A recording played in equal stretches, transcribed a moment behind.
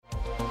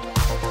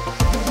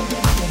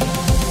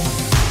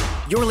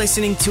You're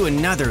listening to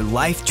another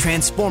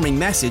life-transforming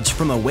message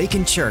from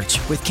Awaken Church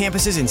with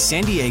campuses in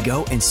San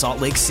Diego and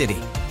Salt Lake City.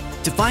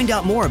 To find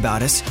out more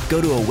about us,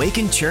 go to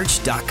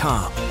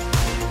awakenchurch.com.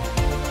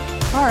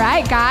 All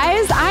right,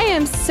 guys, I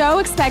am so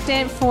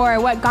expectant for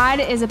what God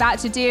is about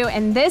to do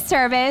in this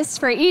service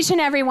for each and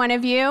every one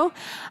of you.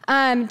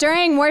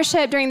 During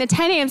worship, during the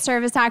 10 a.m.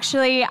 service,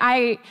 actually,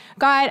 I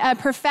got a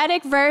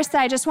prophetic verse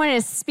that I just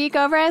wanted to speak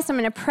over us. I'm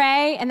going to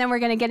pray, and then we're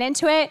going to get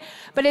into it.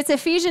 But it's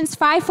Ephesians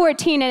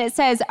 5:14, and it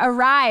says,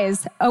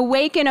 "Arise,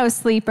 awaken, O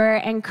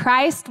sleeper, and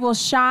Christ will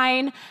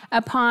shine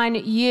upon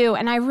you."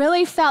 And I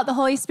really felt the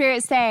Holy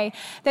Spirit say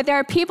that there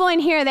are people in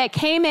here that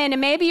came in, and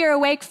maybe you're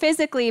awake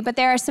physically, but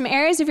there are some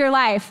areas of your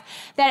life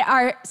that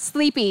are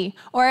sleepy,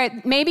 or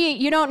maybe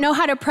you don't know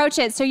how to approach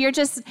it, so you're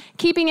just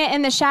keeping it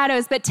in the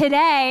shadows. But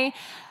today,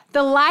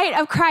 the light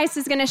of Christ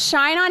is going to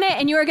shine on it,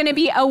 and you are going to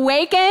be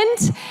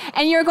awakened,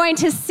 and you're going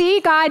to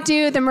see God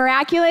do the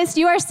miraculous.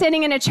 You are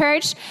sitting in a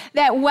church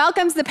that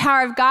welcomes the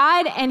power of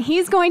God, and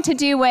He's going to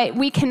do what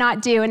we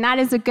cannot do, and that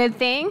is a good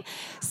thing.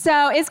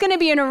 So it's going to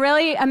be a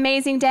really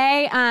amazing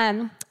day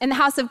in the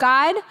house of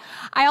God.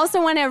 I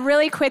also want to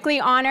really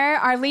quickly honor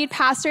our lead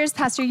pastors,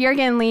 Pastor Yeager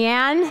and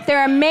Leanne.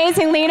 They're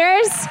amazing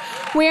leaders.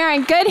 We are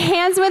in good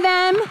hands with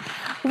them.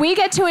 We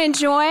get to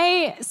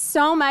enjoy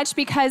so much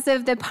because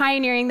of the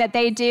pioneering that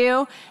they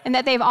do and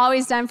that they've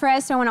always done for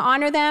us. So I want to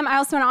honor them. I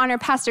also want to honor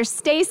Pastor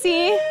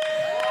Stacy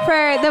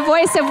for the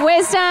voice of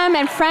wisdom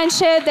and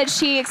friendship that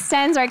she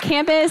extends our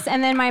campus.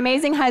 And then my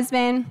amazing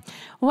husband.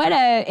 What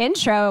a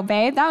intro,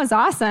 babe. That was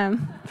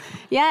awesome.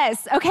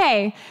 Yes.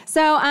 Okay.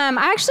 So I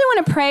actually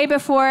want to pray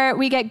before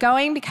we get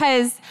going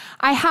because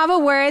I have a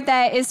word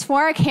that is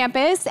for our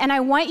campus, and I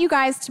want you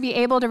guys to be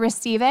able to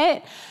receive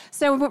it.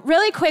 So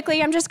really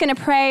quickly, I'm just going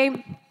to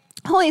pray.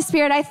 Holy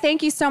Spirit, I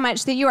thank you so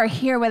much that you are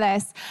here with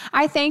us.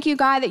 I thank you,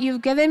 God, that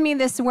you've given me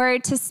this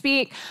word to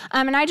speak.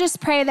 And I just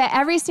pray that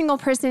every single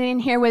person in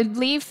here would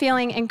leave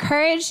feeling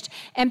encouraged,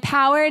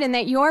 empowered, and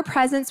that your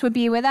presence would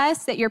be with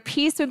us, that your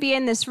peace would be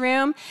in this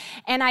room.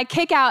 And I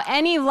kick out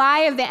any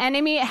lie of the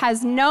enemy. It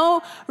has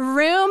no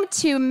room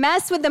to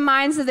mess with the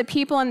minds of the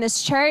people in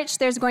this church.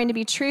 There's going to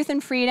be truth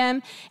and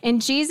freedom. In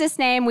Jesus'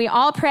 name, we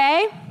all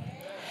pray.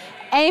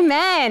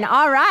 Amen.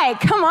 All right,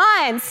 come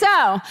on.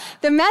 So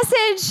the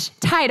message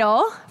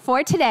title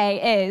for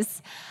today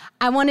is,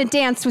 I want to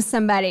dance with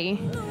somebody.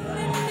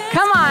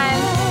 Come on.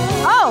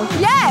 Oh,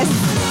 yes.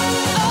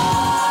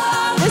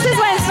 This is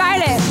what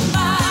inspired it.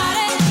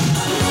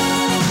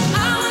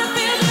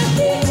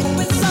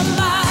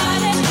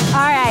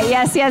 All right,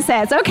 yes.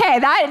 Okay,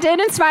 that did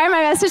inspire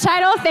my message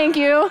title. Thank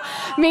you,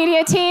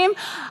 media team.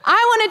 I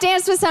want to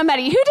dance with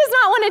somebody. Who does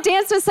not want to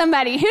dance with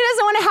somebody? Who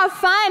doesn't want to have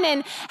fun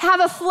and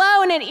have a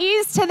flow and an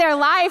ease to their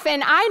life?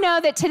 And I know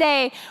that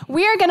today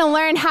we are going to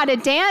learn how to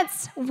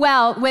dance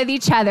well with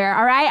each other,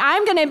 all right?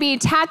 I'm going to be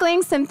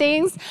tackling some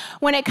things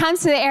when it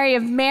comes to the area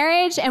of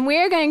marriage, and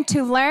we're going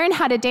to learn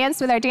how to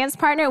dance with our dance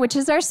partner, which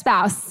is our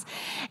spouse.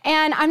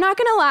 And I'm not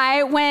going to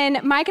lie, when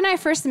Mike and I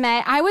first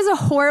met, I was a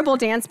horrible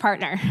dance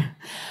partner.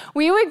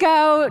 We would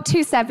go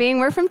two-stepping.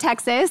 We're from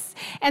Texas.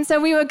 And so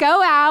we would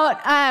go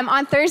out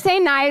on Thursday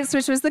nights,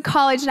 which was the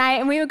college night,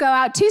 and we would go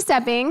out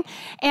two-stepping.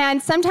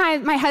 And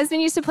sometimes my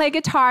husband used to play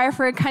guitar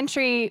for a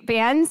country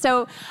band.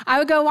 So I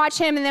would go watch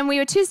him, and then we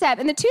would two-step.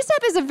 And the two-step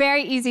is a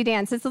very easy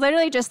dance. It's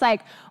literally just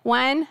like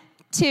 1,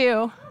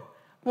 2,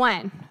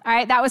 1. All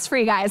right, that was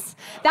free, guys.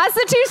 That's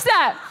the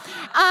two-step.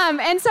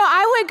 And so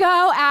I would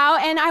go out,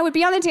 and I would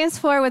be on the dance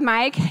floor with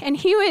Mike, and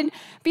he would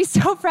be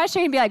so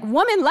frustrated and be like,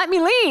 "Woman, let me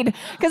lead."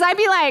 Because I'd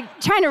be like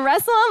trying to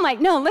wrestle him,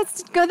 like, "No,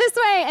 let's go this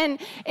way." And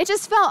it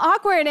just felt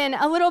awkward and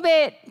a little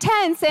bit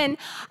tense. And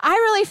I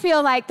really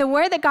feel like the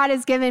word that God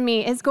has given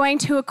me is going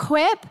to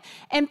equip,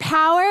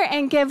 empower,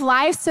 and give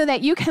life so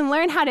that you can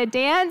learn how to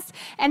dance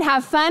and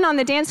have fun on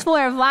the dance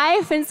floor of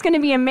life. And it's going to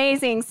be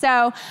amazing.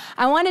 So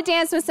I want to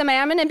dance with somebody.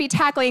 I'm going to be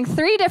tackling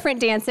 3 different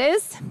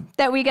dances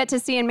that we get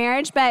to see in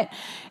marriage, but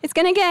it's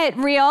going to get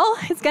real.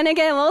 It's going to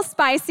get a little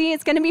spicy.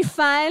 It's going to be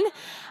fun.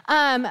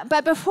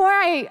 But before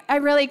I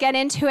really get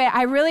into it,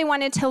 I really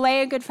wanted to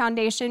lay a good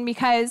foundation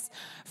because,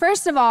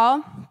 first of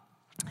all,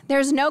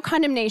 there's no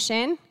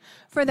condemnation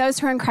for those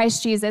who are in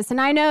Christ Jesus. And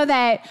I know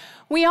that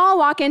we all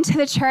walk into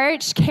the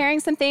church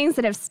carrying some things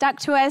that have stuck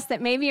to us that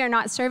maybe are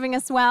not serving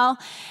us well.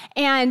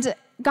 And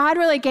God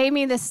really gave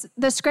me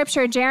the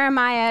scripture,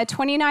 Jeremiah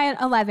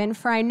 29:11,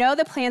 "For I know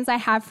the plans I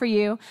have for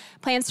you,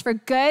 plans for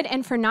good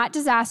and for not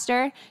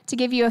disaster, to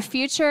give you a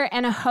future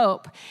and a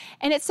hope."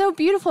 And it's so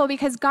beautiful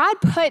because God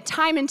put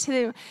time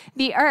into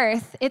the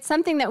earth. It's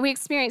something that we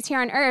experience here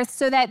on earth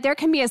so that there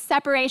can be a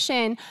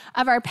separation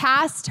of our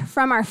past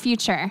from our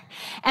future.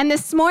 And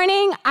this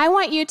morning, I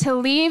want you to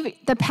leave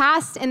the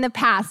past in the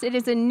past. It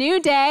is a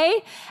new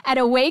day at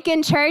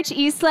Awaken Church,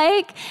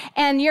 Eastlake,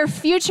 and your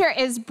future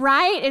is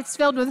bright. It's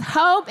filled with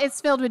hope.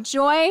 It's filled with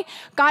joy.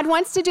 God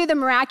wants to do the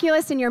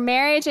miraculous in your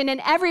marriage and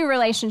in every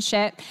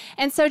relationship.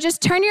 And so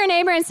just turn to your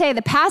neighbor and say,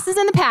 the past is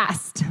in the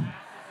past.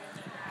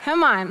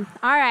 Come on.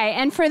 All right.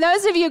 And for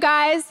those of you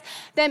guys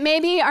that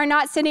maybe are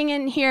not sitting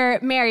in here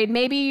married,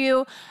 maybe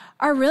you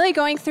are really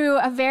going through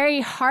a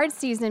very hard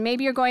season.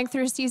 Maybe you're going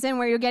through a season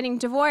where you're getting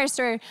divorced,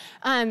 or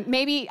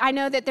maybe I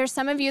know that there's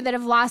some of you that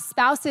have lost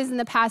spouses in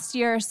the past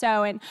year or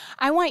so, and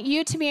I want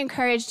you to be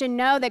encouraged and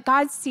know that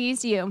God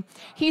sees you.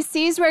 He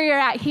sees where you're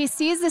at. He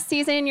sees the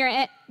season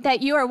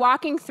that you are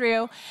walking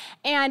through,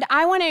 and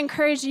I want to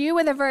encourage you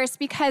with a verse,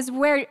 because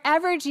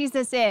wherever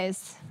Jesus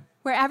is,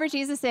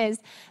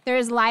 there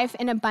is life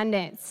in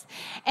abundance.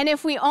 And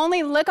if we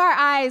only look our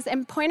eyes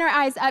and point our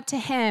eyes up to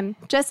him,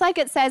 just like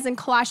it says in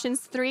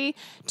Colossians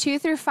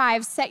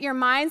 3:2-5, set your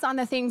minds on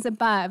the things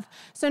above.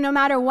 So no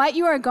matter what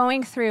you are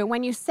going through,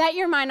 when you set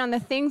your mind on the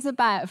things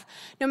above,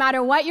 no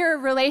matter what your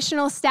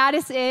relational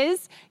status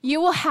is, you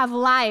will have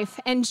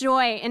life and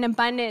joy and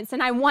abundance.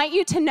 And I want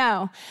you to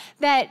know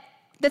that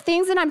the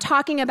things that I'm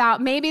talking about,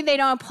 maybe they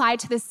don't apply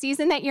to the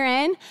season that you're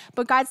in,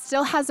 but God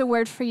still has a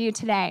word for you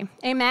today.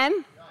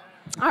 Amen?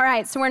 All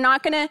right, so we're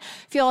not going to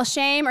feel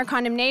shame or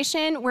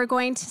condemnation. We're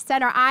going to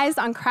set our eyes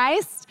on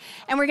Christ,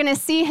 and we're going to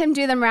see him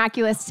do the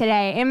miraculous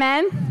today.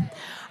 Amen?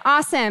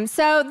 Awesome.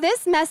 So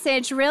this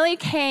message really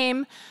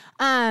came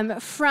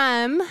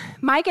from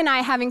Mike and I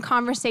having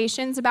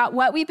conversations about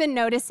what we've been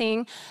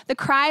noticing, the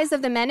cries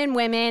of the men and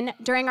women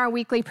during our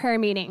weekly prayer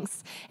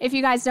meetings. If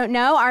you guys don't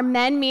know, our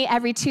men meet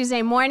every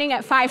Tuesday morning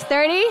at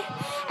 5:30,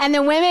 and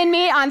the women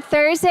meet on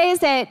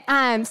Thursdays at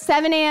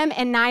 7 a.m.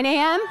 and 9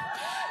 a.m.,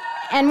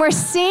 and we're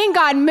seeing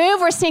God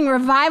move. We're seeing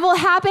revival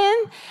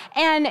happen.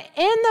 And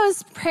in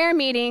those prayer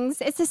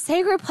meetings, it's a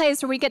sacred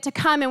place where we get to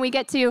come and we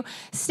get to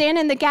stand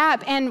in the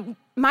gap. And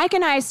Mike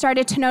and I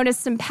started to notice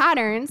some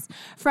patterns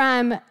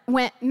from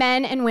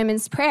men and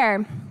women's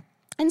prayer.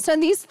 And so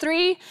these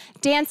three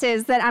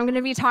dances that I'm going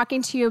to be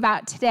talking to you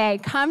about today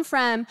come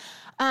from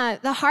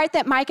the heart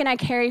that Mike and I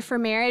carry for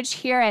marriage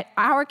here at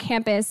our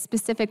campus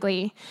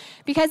specifically,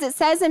 because it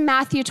says in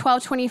Matthew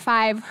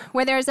 12:25,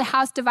 where there is a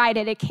house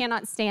divided, it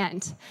cannot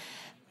stand.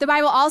 The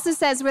Bible also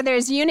says where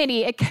there's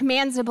unity, it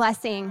commands a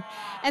blessing.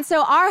 And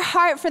so our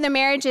heart for the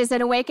marriages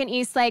at Awaken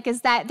Eastlake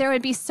is that there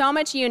would be so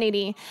much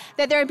unity,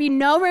 that there would be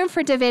no room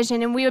for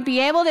division, and we would be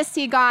able to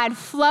see God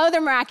flow the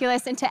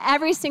miraculous into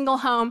every single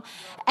home,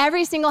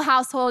 every single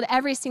household,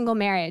 every single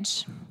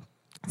marriage.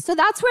 So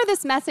that's where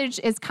this message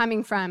is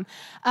coming from,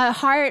 a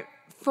heart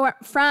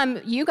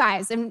from you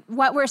guys and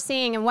what we're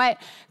seeing and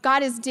what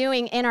God is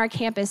doing in our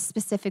campus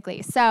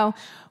specifically. So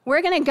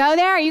we're going to go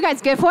there. Are you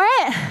guys good for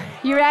it?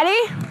 You ready?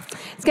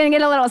 It's going to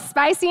get a little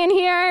spicy in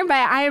here,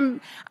 but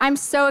I'm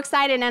so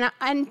excited. And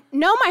I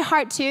know my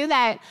heart, too,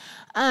 that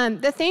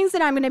the things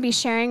that I'm going to be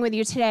sharing with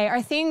you today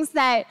are things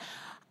that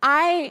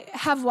I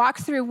have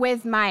walked through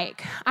with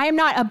Mike. I am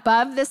not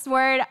above this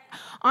word.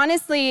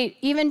 Honestly,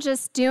 even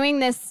just doing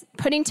this,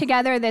 putting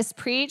together this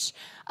preach,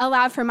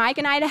 allowed for Mike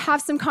and I to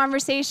have some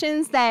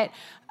conversations that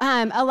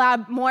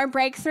allowed more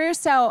breakthrough.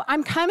 So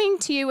I'm coming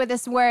to you with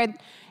this word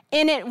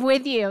in it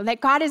with you,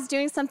 that God is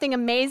doing something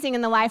amazing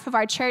in the life of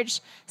our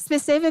church,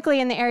 specifically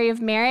in the area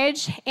of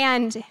marriage,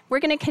 and we're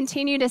going to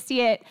continue to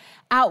see it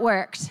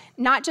outworked,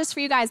 not just for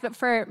you guys, but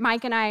for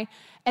Mike and I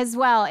as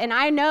well. And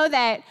I know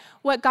that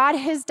what God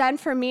has done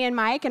for me and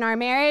Mike in our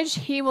marriage,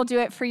 he will do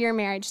it for your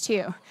marriage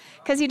too,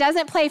 because he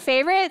doesn't play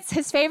favorites.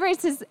 His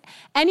favorites is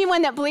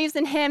anyone that believes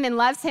in him and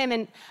loves him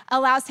and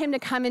allows him to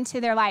come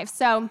into their life.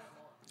 So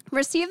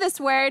receive this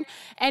word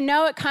and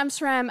know it comes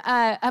from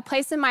a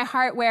place in my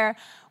heart where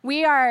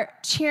we are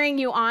cheering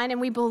you on, and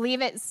we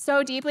believe it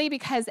so deeply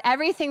because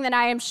everything that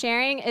I am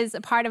sharing is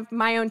a part of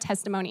my own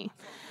testimony.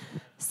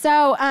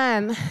 So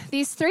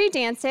these three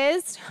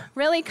dances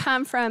really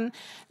come from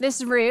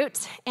this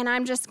root, and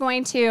I'm just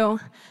going to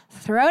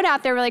throw it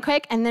out there really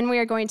quick, and then we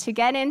are going to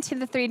get into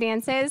the three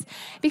dances,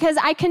 because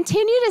I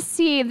continue to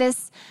see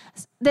this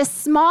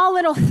small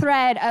little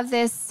thread of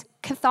this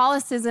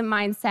Catholicism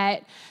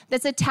mindset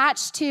that's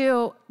attached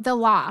to the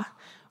law,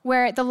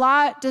 where the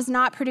law does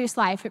not produce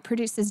life, it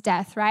produces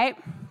death, right?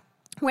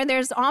 Where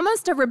there's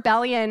almost a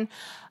rebellion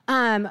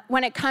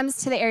when it comes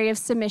to the area of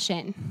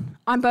submission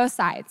on both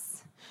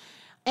sides.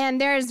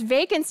 And there's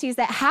vacancies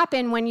that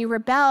happen when you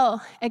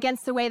rebel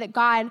against the way that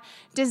God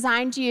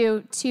designed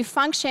you to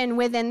function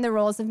within the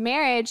roles of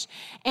marriage.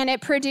 And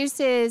it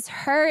produces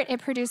hurt, it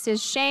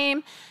produces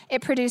shame,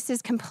 it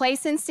produces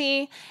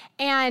complacency.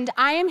 And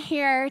I am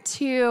here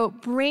to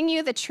bring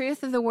you the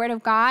truth of the Word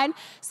of God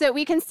so that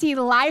we can see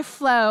life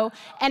flow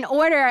and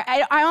order.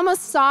 I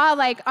almost saw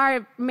like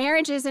our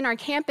marriages in our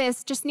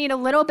campus just need a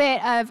little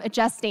bit of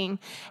adjusting.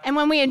 And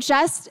when we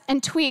adjust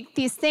and tweak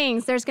these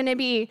things, there's going to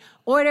be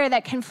order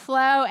that can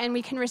flow and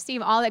we can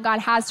receive all that God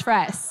has for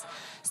us.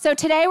 So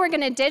today we're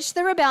going to ditch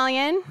the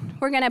rebellion.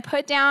 We're going to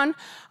put down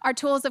our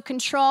tools of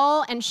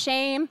control and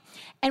shame,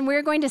 and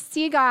we're going to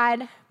see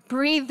God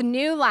breathe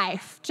new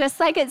life. Just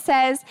like it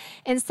says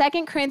in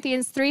 2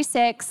 Corinthians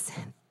 3:6,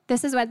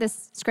 this is what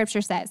this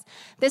scripture says.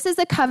 This is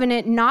a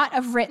covenant not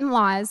of written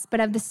laws, but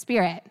of the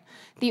Spirit.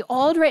 The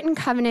old written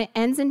covenant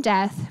ends in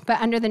death,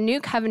 but under the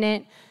new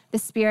covenant, the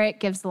Spirit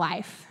gives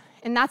life.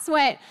 And that's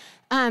what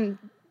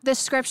the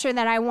scripture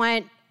that I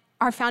want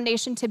our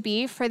foundation to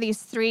be for these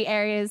 3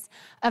 areas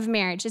of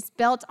marriage. It's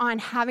built on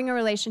having a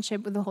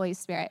relationship with the Holy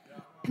Spirit.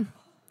 Does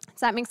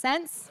that make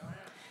sense?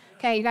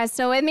 Okay, you guys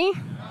still with me?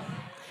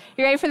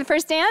 You ready for the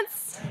first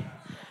dance?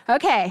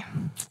 Okay.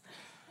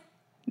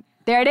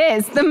 There it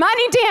is, the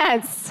money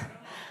dance.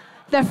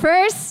 The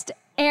first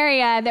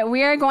area that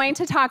we are going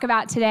to talk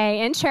about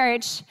today in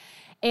church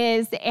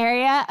is the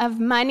area of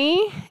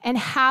money and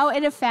how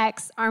it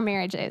affects our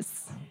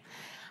marriages.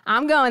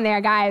 I'm going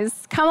there,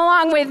 guys. Come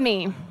along with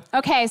me.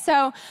 Okay,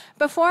 so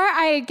before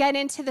I get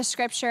into the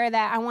scripture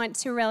that I want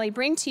to really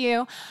bring to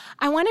you,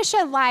 I want to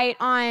shed light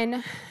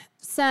on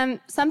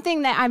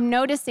something that I'm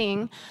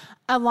noticing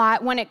a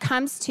lot when it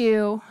comes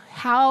to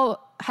how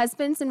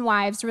husbands and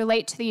wives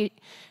relate to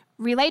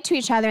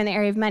each other in the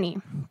area of money.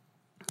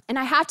 And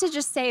I have to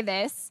just say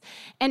this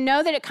and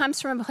know that it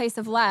comes from a place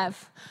of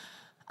love.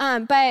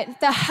 But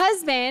the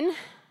husband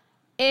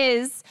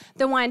is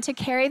the one to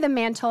carry the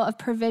mantle of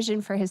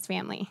provision for his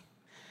family.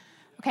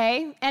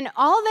 Okay? And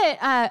all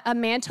that a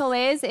mantle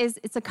is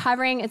it's a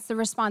covering, it's the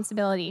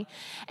responsibility.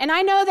 And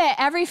I know that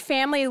every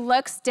family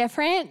looks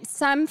different.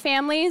 Some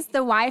families,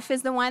 the wife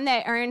is the one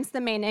that earns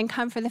the main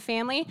income for the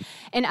family.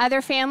 In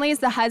other families,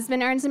 the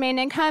husband earns the main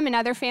income. In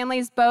other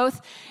families,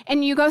 both.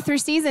 And you go through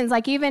seasons.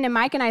 Like even in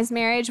Mike and I's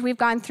marriage, we've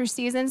gone through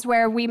seasons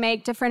where we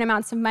make different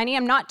amounts of money.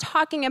 I'm not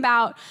talking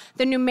about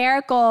the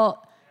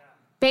numerical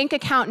bank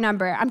account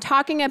number. I'm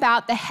talking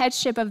about the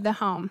headship of the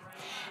home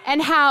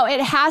and how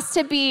it has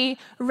to be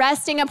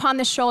resting upon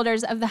the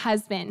shoulders of the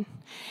husband.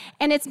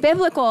 And it's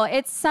biblical.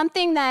 It's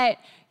something that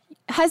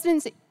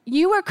husbands,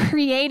 you were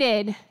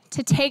created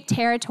to take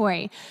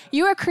territory.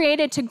 You were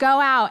created to go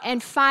out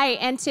and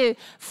to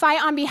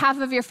fight on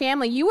behalf of your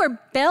family. You were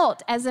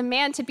built as a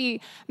man to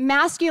be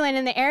masculine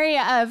in the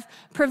area of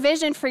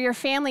provision for your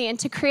family and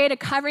to create a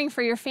covering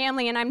for your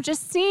family. And I'm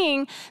just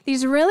seeing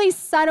these really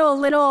subtle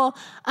little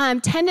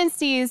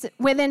tendencies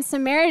within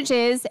some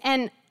marriages,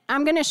 and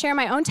I'm going to share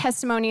my own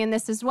testimony in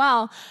this as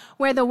well,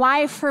 where the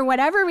wife, for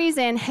whatever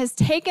reason, has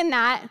taken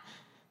that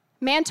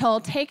mantle,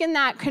 taken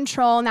that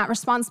control and that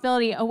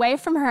responsibility away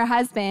from her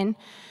husband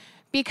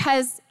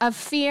because of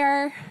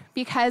fear,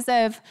 because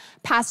of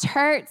past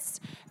hurts,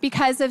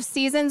 because of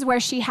seasons where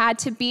she had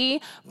to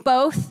be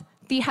both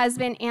the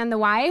husband and the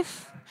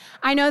wife.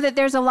 I know that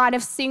there's a lot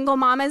of single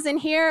mamas in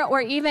here,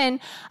 or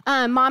even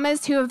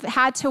mamas who have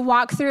had to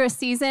walk through a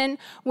season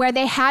where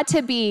they had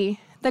to be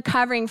the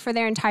covering for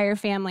their entire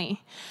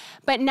family.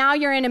 But now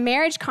you're in a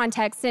marriage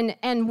context,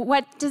 and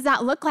what does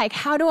that look like?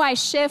 How do I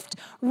shift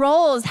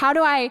roles? How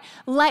do I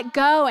let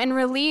go and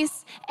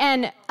release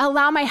and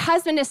allow my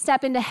husband to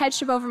step into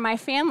headship over my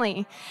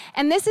family?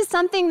 And this is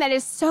something that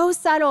is so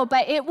subtle,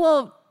 but it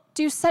will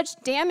do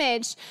such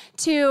damage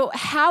to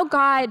how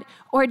God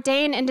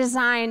ordained and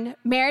designed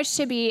marriage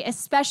to be,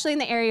 especially in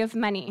the area of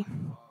money.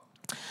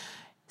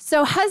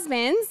 So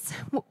husbands,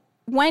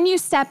 when you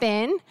step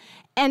in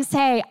and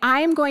say,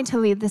 I am going to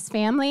lead this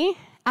family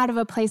out of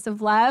a place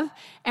of love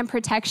and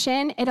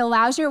protection, it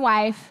allows your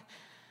wife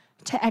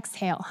to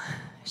exhale.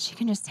 She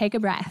can just take a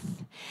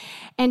breath,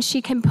 and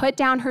she can put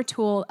down her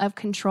tool of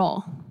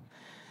control.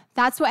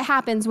 That's what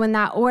happens when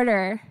that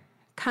order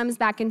comes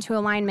back into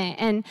alignment.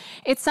 And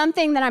it's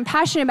something that I'm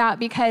passionate about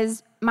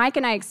because Mike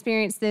and I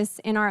experienced this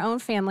in our own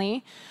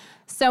family.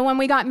 So when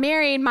we got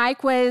married,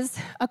 Mike was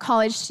a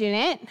college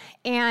student,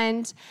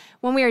 and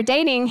when we were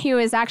dating, he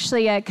was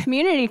actually a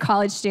community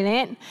college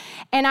student,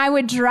 and I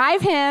would drive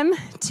him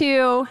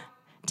to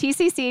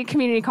TCC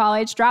Community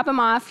College, drop him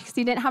off because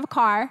he didn't have a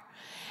car,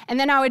 and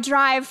then I would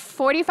drive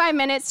 45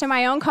 minutes to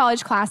my own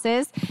college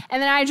classes,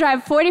 and then I'd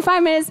drive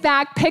 45 minutes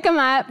back, pick him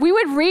up. We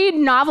would read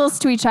novels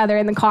to each other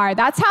in the car.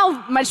 That's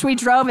how much we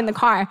drove in the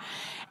car.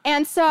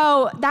 And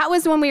so that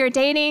was when we were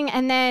dating,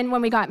 and then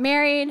when we got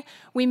married,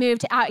 we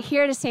moved out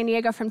here to San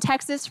Diego from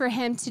Texas for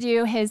him to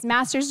do his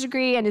master's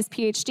degree and his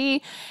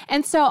PhD.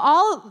 And so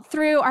all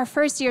through our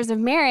first years of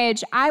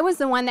marriage, I was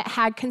the one that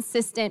had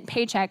consistent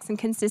paychecks and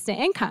consistent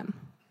income.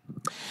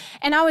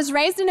 And I was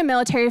raised in a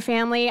military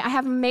family. I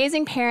have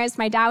amazing parents.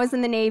 My dad was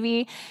in the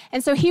Navy,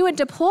 and so he would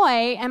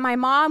deploy, and my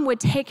mom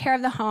would take care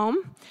of the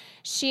home.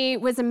 She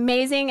was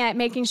amazing at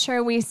making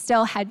sure we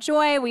still had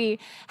joy. We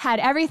had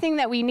everything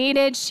that we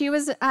needed. She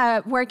was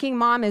a working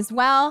mom as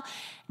well.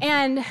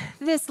 And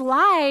this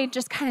lie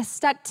just kind of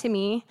stuck to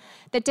me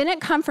that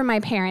didn't come from my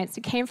parents.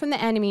 It came from the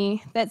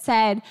enemy that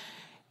said,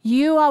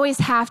 you always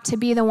have to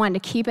be the one to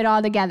keep it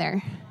all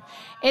together.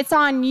 It's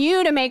on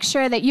you to make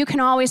sure that you can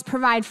always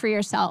provide for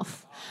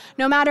yourself.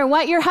 No matter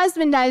what your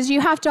husband does,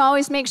 you have to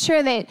always make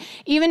sure that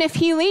even if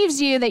he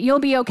leaves you, that you'll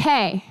be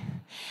okay.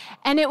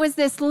 And it was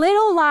this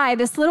little lie,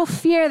 this little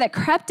fear that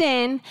crept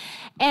in,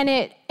 and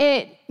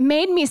it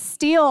made me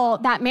steal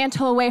that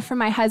mantle away from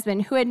my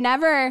husband, who had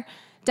never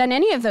done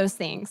any of those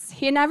things.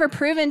 He had never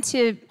proven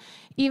to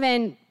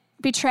even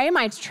betray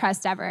my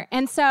trust ever.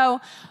 And so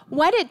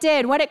what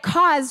it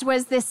caused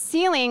was this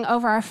ceiling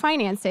over our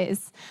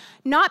finances,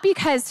 not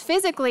because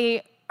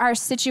physically our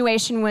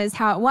situation was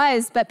how it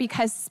was, but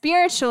because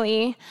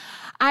spiritually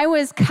I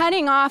was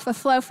cutting off a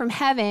flow from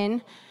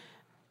heaven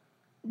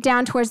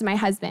down towards my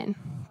husband.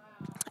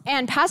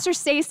 And Pastor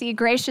Stacy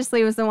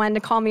graciously was the one to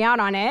call me out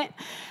on it,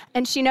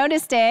 and she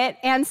noticed it.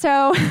 And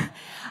so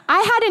I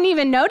hadn't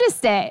even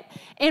noticed it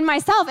in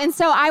myself. And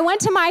so I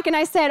went to Mike and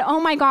I said, oh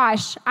my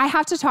gosh, I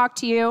have to talk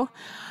to you.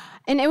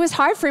 And it was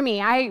hard for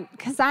me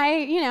because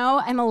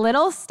I'm a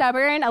little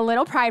stubborn, a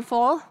little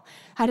prideful.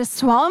 I had to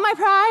swallow my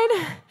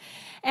pride.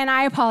 And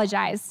I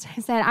apologized. I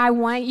said, I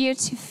want you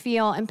to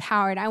feel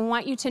empowered. I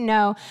want you to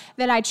know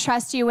that I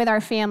trust you with our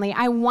family.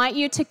 I want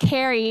you to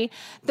carry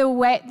the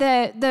weight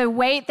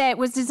that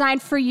was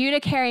designed for you to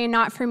carry and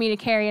not for me to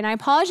carry. And I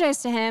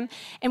apologized to him,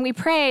 and we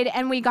prayed,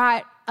 and we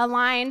got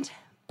aligned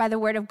by the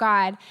word of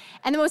God.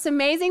 And the most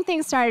amazing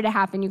thing started to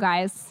happen, you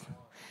guys.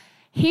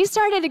 He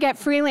started to get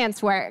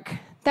freelance work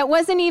that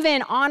wasn't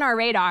even on our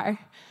radar.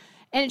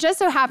 And it just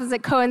so happens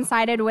it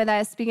coincided with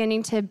us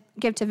beginning to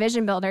give to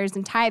vision builders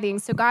and tithing.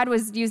 So God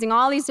was using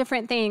all these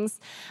different things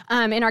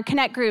in our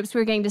connect groups.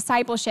 We were getting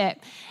discipleship.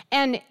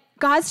 And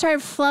God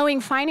started flowing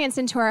finance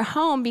into our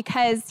home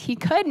because he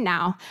could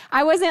now.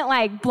 I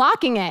wasn't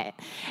blocking it.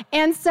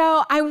 And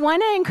so I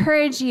want to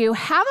encourage you,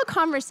 have a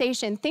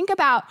conversation. Think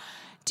about,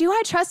 do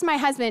I trust my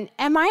husband?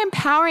 Am I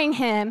empowering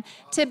him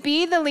to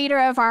be the leader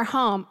of our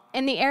home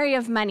in the area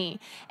of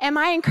money? Am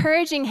I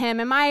encouraging him?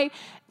 Am I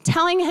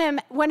telling him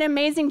what an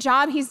amazing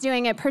job he's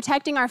doing at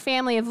protecting our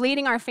family, of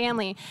leading our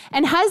family?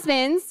 And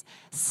husbands,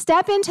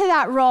 step into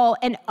that role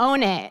and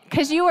own it,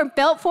 because you were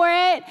built for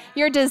it,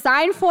 you're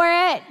designed for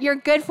it, you're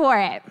good for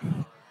it.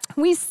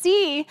 We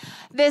see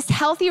this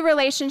healthy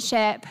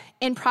relationship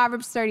in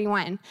Proverbs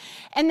 31.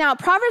 And now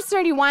Proverbs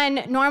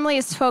 31 normally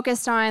is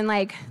focused on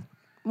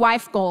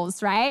wife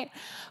goals, right?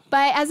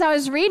 But as I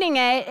was reading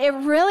it, it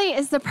really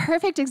is the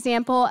perfect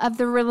example of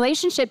the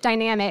relationship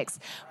dynamics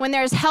when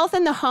there's health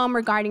in the home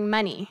regarding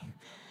money.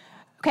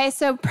 Okay,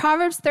 so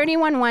Proverbs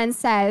 31:1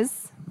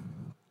 says,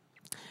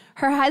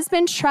 her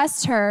husband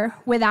trusts her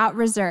without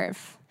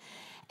reserve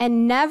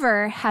and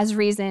never has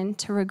reason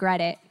to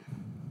regret it.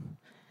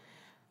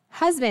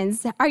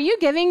 Husbands, are you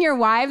giving your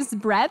wives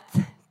breadth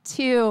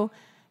to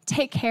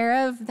take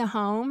care of the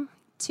home,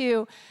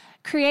 to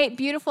create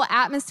beautiful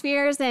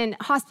atmospheres and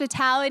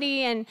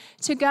hospitality, and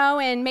to go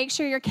and make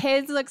sure your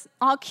kids look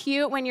all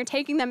cute when you're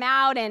taking them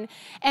out, and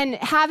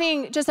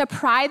having just a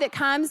pride that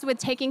comes with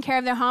taking care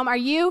of their home? Are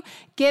you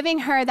giving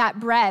her that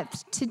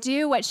breadth to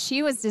do what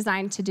she was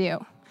designed to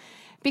do?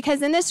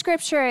 Because in the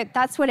scripture,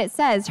 that's what it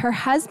says. Her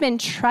husband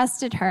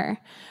trusted her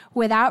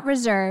without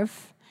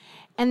reserve.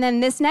 And then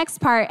this next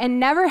part, and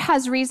never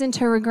has reason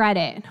to regret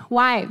it.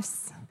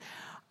 Wives,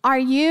 are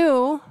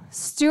you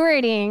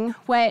stewarding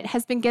what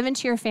has been given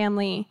to your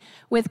family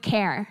with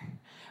care,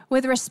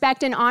 with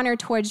respect and honor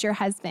towards your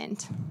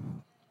husband?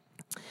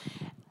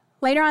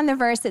 Later on in the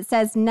verse, it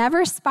says,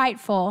 never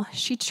spiteful,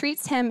 she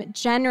treats him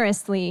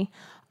generously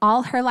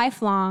all her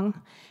life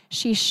long.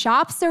 She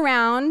shops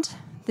around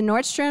the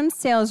Nordstrom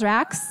sales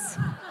racks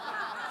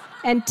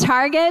and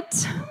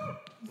Target,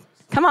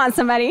 come on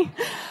somebody,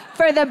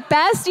 for the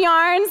best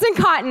yarns and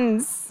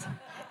cottons,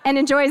 and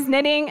enjoys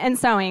knitting and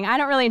sewing. I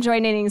don't really enjoy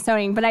knitting and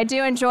sewing, but I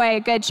do enjoy a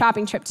good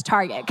shopping trip to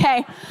Target,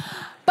 okay?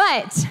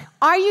 But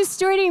are you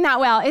stewarding that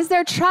well? Is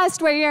there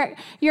trust where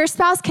your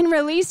spouse can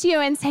release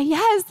you and say,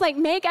 yes,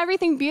 make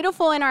everything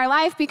beautiful in our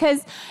life?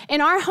 Because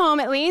in our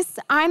home, at least,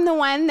 I'm the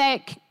one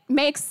that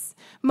makes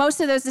most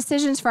of those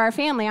decisions for our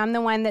family. I'm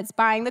the one that's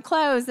buying the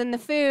clothes and the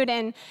food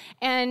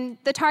and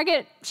the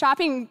Target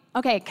shopping.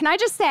 Okay, can I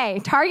just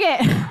say,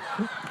 Target,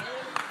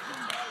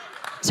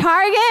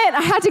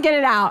 I had to get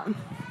it out.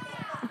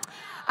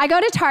 I go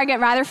to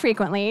Target rather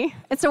frequently.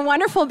 It's a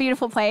wonderful,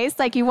 beautiful place.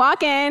 You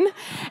walk in,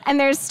 and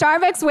there's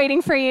Starbucks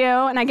waiting for you,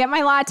 and I get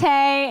my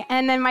latte,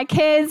 and then my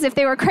kids, if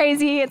they were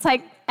crazy, it's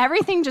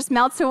everything just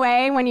melts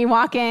away when you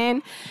walk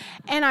in.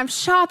 And I'm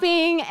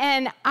shopping,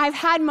 and I've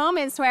had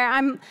moments where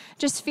I'm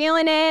just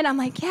feeling it. I'm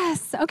like,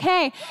 yes,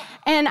 okay.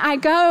 And I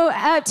go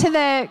up to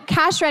the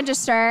cash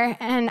register,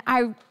 and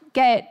I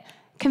get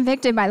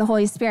convicted by the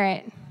Holy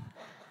Spirit.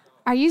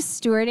 Are you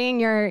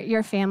stewarding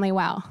your family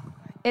well?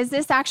 Is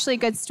this actually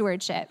good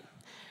stewardship?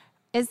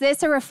 Is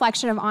this a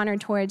reflection of honor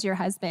towards your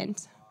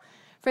husband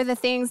for the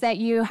things that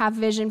you have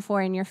vision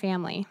for in your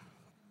family?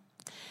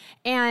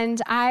 And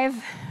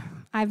I've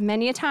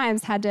many a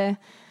times had to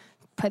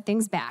put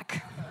things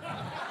back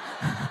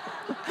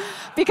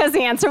because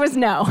the answer was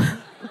no.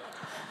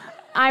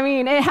 I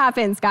mean, it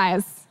happens,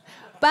 guys.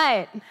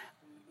 But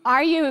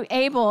are you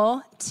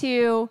able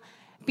to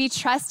be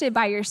trusted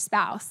by your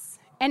spouse?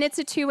 And it's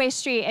a two-way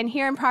street. And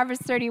here in Proverbs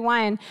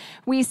 31,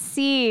 we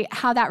see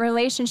how that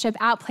relationship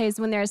outplays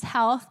when there's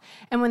health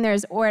and when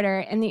there's order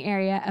in the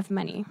area of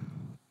money.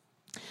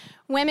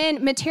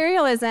 Women,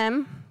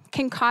 materialism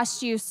can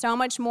cost you so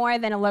much more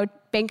than a low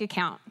bank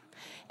account.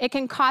 It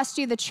can cost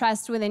you the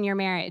trust within your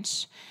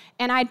marriage.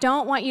 And I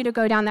don't want you to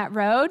go down that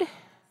road.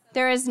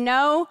 There is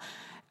no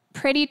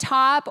pretty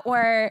top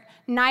or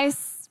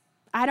nice,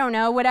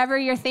 whatever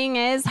your thing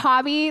is,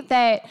 hobby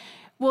that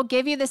will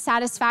give you the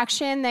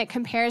satisfaction that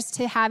compares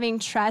to having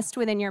trust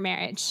within your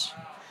marriage,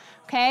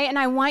 okay? And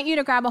I want you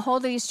to grab a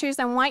hold of these truths.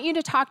 I want you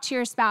to talk to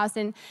your spouse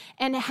and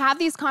have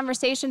these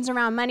conversations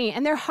around money.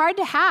 And they're hard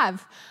to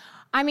have.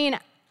 I mean,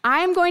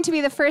 I'm going to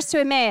be the first to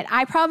admit,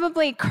 I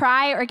probably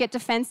cry or get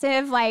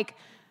defensive like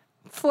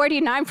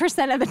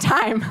 49% of the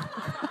time.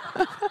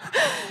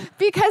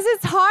 Because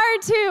it's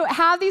hard to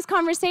have these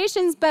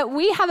conversations, but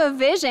we have a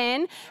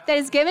vision that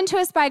is given to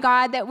us by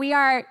God that we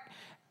are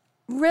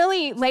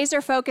really laser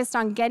focused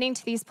on getting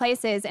to these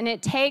places, and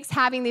it takes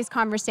having these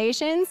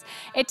conversations.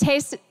 It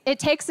takes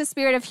the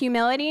spirit of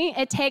humility.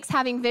 It takes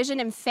having vision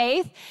and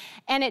faith,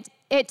 and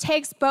it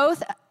takes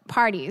both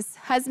parties,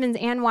 husbands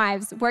and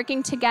wives,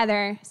 working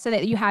together so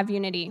that you have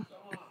unity.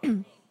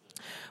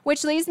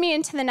 Which leads me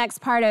into the next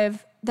part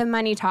of the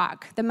money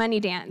talk, the money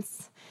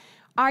dance.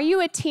 Are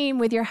you a team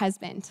with your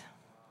husband?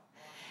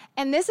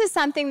 And this is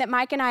something that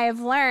Mike and I have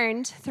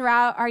learned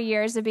throughout our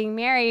years of being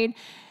married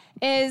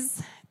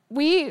is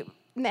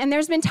and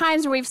there's been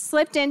times where we've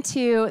slipped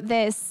into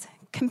this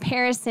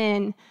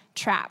comparison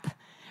trap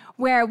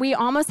where we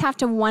almost have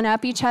to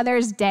one-up each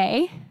other's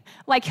day.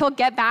 Like he'll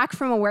get back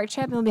from a work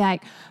trip and he'll be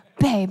like,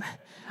 babe,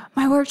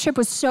 my work trip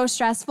was so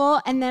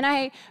stressful. And then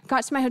I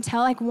got to my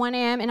hotel like 1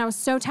 a.m. and I was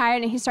so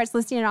tired, and he starts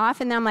listing it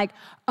off. And then I'm like,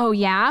 oh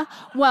yeah?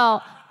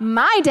 Well,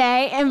 my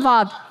day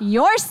involved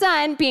your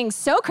son being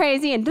so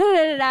crazy and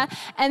da-da-da-da.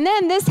 And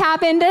then this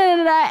happened,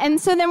 da-da-da-da. And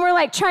so then we're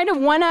like trying to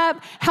one up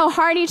how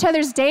hard each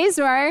other's days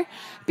were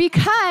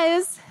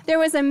because there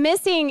was a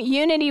missing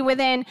unity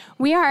within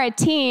we are a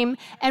team,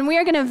 and we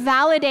are going to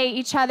validate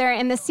each other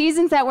in the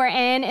seasons that we're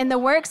in the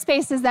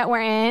workspaces that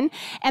we're in,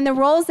 and the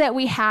roles that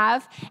we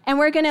have. And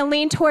we're going to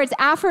lean towards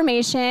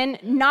affirmation,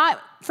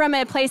 not from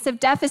a place of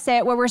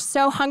deficit where we're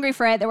so hungry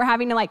for it that we're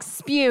having to like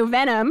spew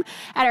venom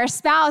at our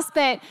spouse,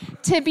 but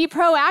to be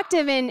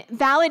proactive in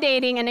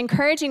validating and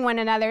encouraging one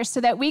another so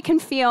that we can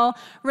feel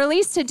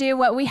released to do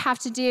what we have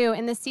to do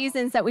in the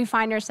seasons that we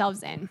find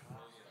ourselves in.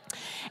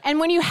 And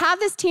when you have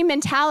this team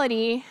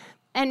mentality,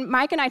 and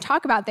Mike and I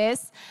talk about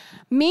this,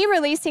 me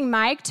releasing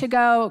Mike to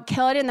go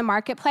kill it in the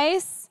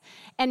marketplace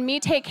and me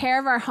take care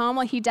of our home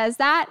while he does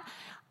that,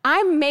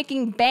 I'm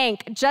making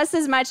bank just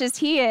as much as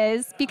he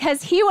is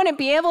because he wouldn't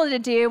be able to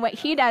do what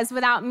he does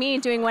without me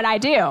doing what I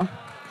do.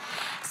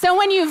 So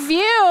when you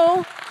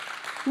view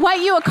what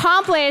you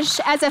accomplish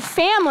as a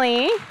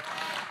family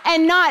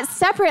and not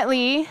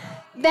separately,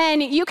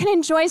 then you can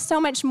enjoy so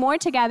much more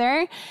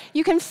together.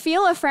 You can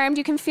feel affirmed,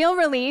 you can feel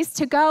released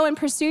to go and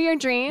pursue your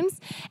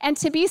dreams and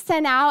to be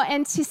sent out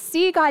and to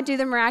see God do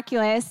the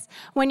miraculous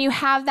when you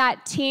have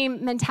that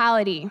team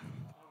mentality.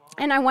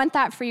 And I want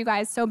that for you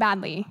guys so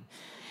badly.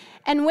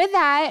 And with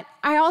that,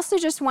 I also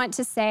just want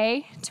to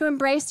say to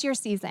embrace your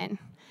season.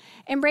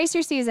 Embrace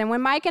your season.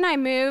 When Mike and I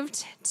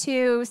moved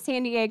to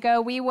San Diego,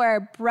 we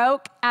were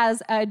broke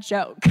as a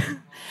joke.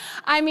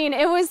 I mean,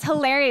 it was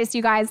hilarious,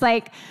 you guys.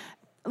 Like,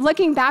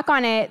 looking back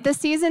on it, the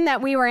season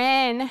that we were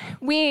in,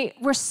 we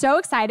were so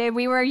excited.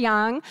 We were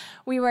young.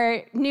 We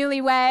were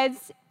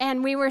newlyweds,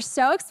 and we were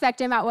so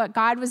expectant about what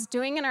God was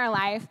doing in our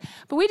life,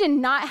 but we did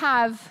not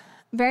have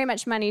very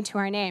much money to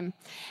our name.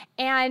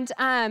 And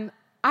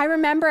I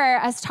remember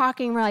us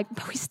talking, we're like,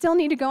 but we still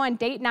need to go on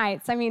date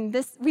nights. I mean,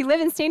 we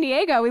live in San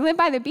Diego. We live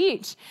by the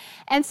beach.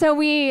 And so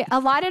we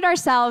allotted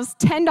ourselves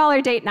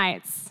 $10 date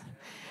nights.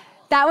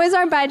 That was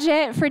our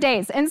budget for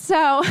dates. And so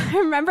I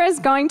remember us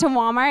going to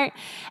Walmart,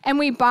 and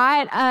we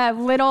bought a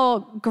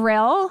little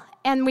grill,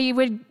 and we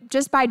would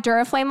just buy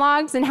Duraflame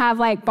logs and have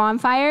like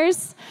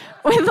bonfires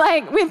with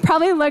we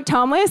probably looked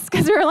homeless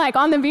because we were like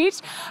on the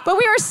beach, but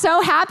we were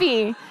so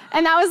happy.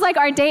 And that was like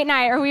our date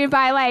night, or we would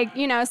buy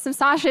some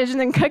sausage and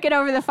then cook it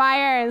over the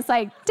fire. And it's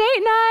like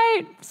date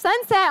night,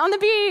 sunset on the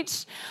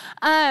beach.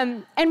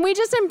 And we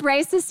just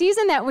embrace the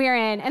season that we're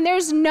in. And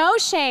there's no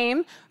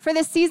shame for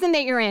the season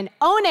that you're in.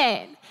 Own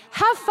it.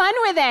 Have fun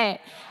with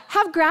it.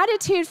 Have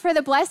gratitude for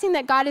the blessing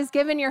that God has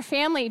given your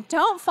family.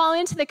 Don't fall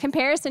into the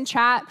comparison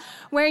trap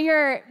where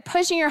you're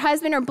pushing your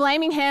husband or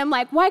blaming him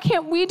like, why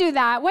can't we do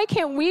that? Why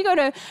can't we go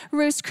to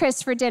Roost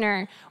Chris for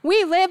dinner?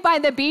 We live by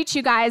the beach,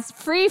 you guys.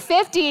 Free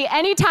 50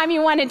 anytime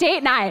you want a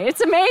date night.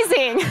 It's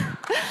amazing.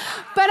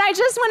 But I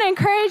just want to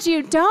encourage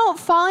you, don't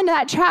fall into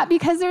that trap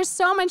because there's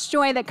so much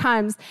joy that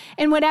comes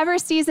in whatever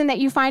season that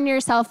you find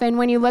yourself in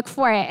when you look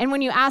for it and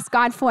when you ask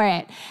God for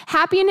it.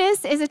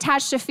 Happiness is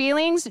attached to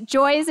feelings.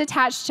 Joy is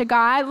attached to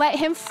God. Let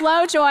him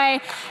flow joy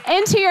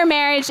into your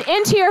marriage,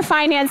 into your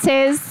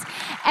finances,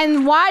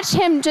 and watch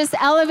him just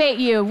elevate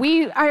you.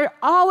 We are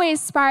always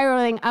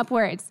spiraling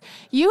upwards.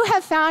 You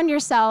have found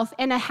yourself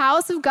in a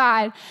house of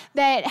God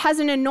that has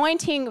an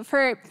anointing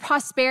for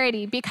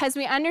prosperity because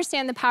we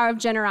understand the power of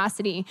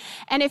generosity.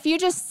 And if you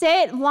just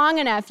sit long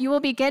enough, you will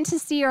begin to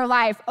see your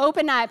life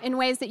open up in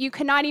ways that you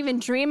could not even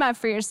dream of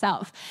for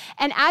yourself.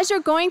 And as you're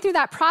going through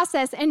that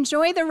process,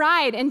 enjoy the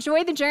ride,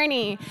 enjoy the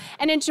journey,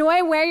 and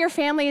enjoy where your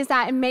family is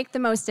at and make the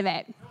most of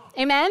it.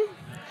 Amen?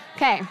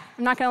 Okay,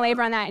 I'm not going to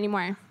labor on that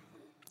anymore.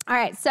 All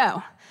right,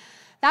 so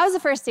that was the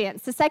first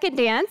dance. The second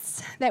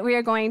dance that we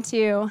are going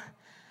to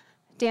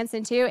dance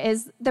into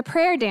is the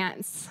prayer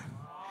dance.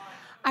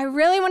 I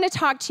really want to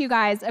talk to you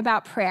guys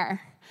about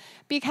prayer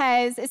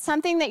because it's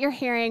something that you're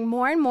hearing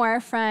more and more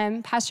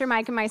from Pastor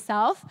Mike and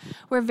myself.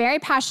 We're very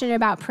passionate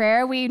about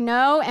prayer. We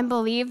know and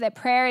believe that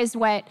prayer is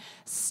what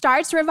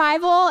starts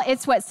revival,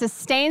 it's what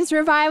sustains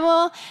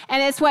revival,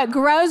 and it's what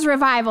grows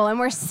revival. And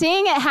we're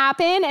seeing it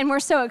happen, and we're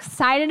so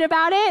excited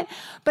about it.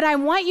 But I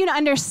want you to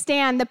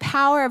understand the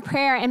power of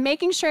prayer and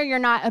making sure you're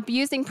not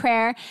abusing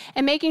prayer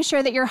and making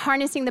sure that you're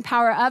harnessing the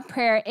power of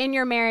prayer in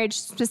your marriage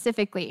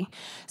specifically.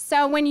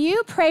 So when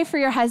you pray for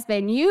your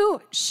husband,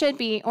 you should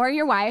be, or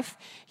your wife,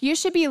 you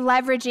should be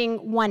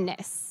leveraging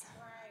oneness,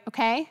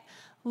 okay?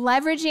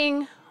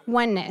 Leveraging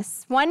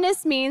oneness.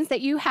 Oneness means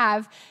that you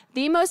have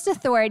the most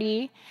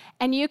authority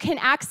and you can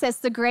access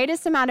the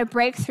greatest amount of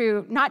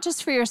breakthrough, not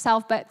just for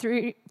yourself, but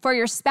for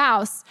your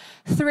spouse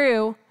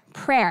through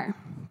prayer.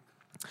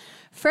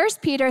 1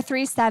 Peter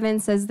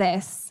 3:7 says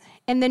this,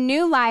 in the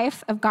new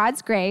life of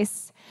God's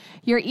grace,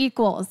 you're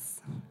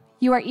equals.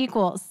 You are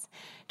equals.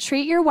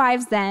 Treat your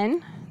wives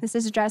then, this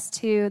is addressed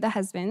to the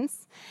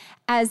husbands,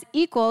 as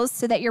equals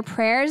so that your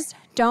prayers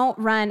don't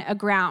run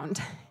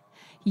aground.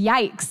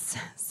 Yikes.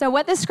 So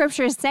what the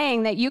scripture is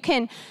saying, that you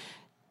can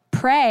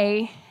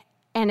pray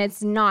and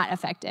it's not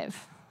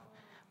effective.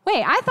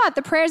 Wait, I thought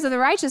the prayers of the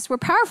righteous were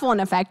powerful and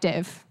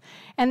effective.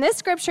 And this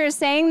scripture is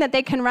saying that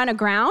they can run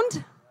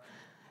aground?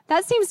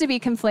 That seems to be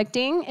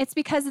conflicting. It's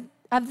because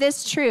of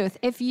this truth.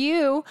 If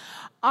you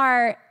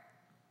are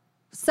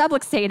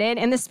subluxated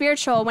in the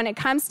spiritual when it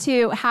comes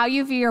to how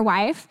you view your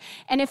wife,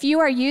 and if you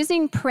are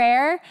using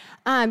prayer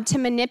to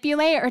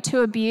manipulate or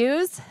to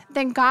abuse,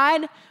 then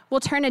God will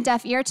turn a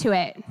deaf ear to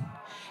it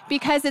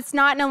because it's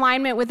not in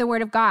alignment with the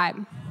Word of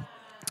God.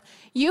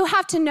 You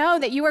have to know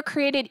that you are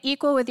created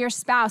equal with your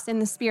spouse in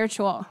the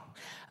spiritual.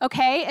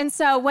 Okay, and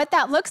so what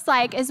that looks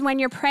like is when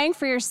you're praying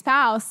for your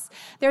spouse,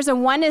 there's a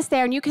oneness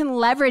there and you can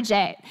leverage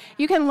it.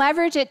 You can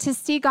leverage it to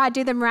see God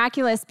do the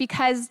miraculous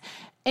because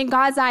in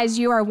God's eyes,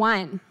 you are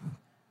one.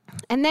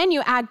 And then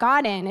you add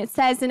God in. It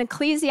says in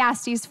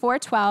Ecclesiastes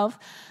 4:12,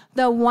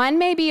 though one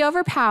may be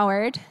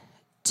overpowered,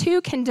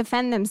 two can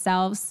defend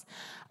themselves.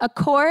 A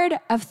cord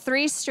of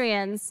 3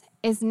 strands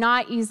is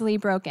not easily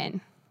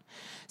broken.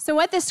 So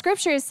what the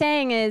scripture is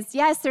saying is,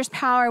 yes, there's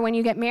power when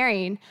you get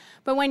married,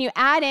 but when you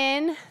add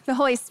in the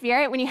Holy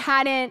Spirit, when you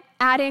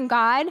add in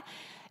God,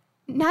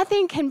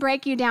 nothing can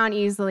break you down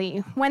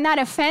easily. When that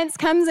offense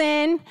comes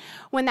in,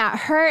 when that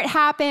hurt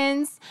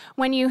happens,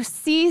 when you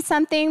see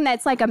something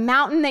that's like a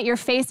mountain that you're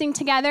facing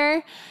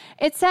together,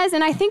 it says,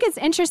 and I think it's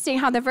interesting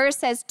how the verse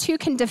says two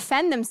can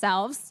defend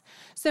themselves.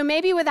 So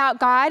maybe without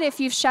God, if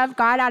you've shoved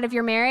God out of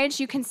your marriage,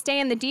 you can stay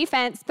in the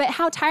defense, but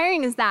how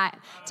tiring is that?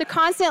 To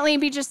constantly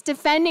be just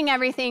defending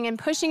everything and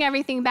pushing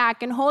everything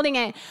back and holding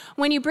it.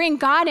 When you bring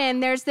God in,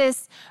 there's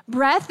this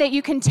breath that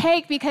you can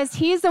take because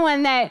he's the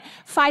one that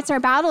fights our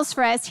battles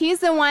for us. He's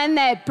the one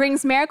that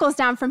brings miracles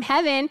down from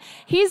heaven.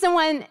 He's the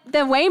one,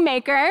 the way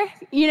maker,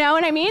 you know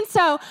what I mean?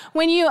 So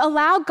when you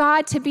allow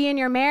God to be in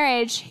your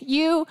marriage,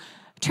 you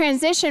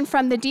transition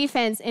from the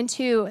defense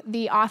into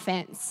the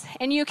offense.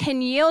 And you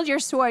can yield your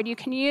sword. You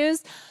can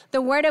use the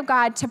word of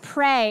God to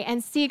pray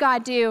and see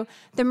God do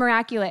the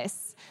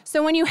miraculous.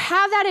 So when you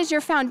have that as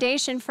your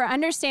foundation for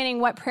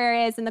understanding what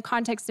prayer is in the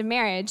context of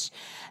marriage,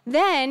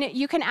 then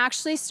you can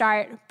actually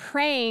start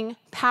praying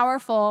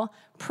powerful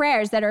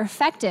prayers that are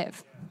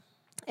effective.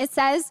 It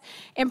says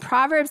in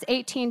Proverbs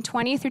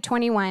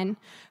 18:20-21,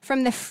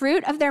 from the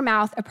fruit of their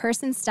mouth, a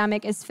person's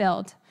stomach is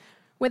filled.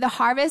 With the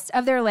harvest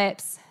of their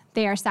lips,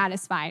 they are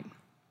satisfied.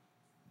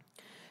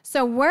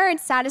 So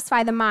words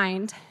satisfy the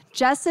mind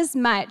just as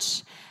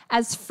much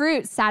as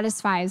fruit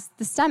satisfies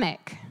the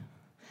stomach.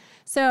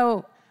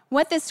 So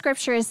what this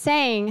scripture is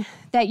saying,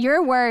 that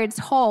your words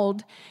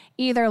hold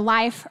either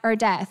life or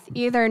death,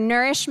 either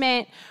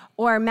nourishment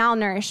or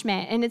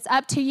malnourishment. And it's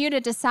up to you to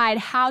decide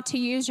how to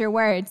use your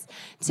words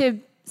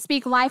to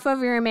speak life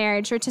over your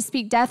marriage or to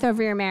speak death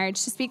over your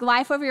marriage, to speak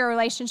life over your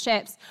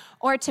relationships,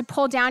 or to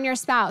pull down your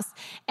spouse.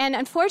 And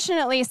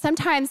unfortunately,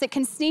 sometimes it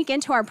can sneak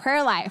into our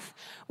prayer life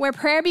where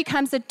prayer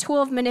becomes a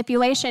tool of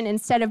manipulation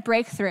instead of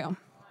breakthrough.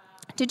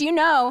 Did you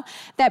know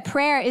that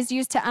prayer is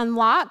used to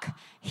unlock,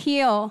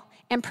 heal,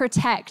 and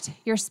protect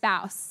your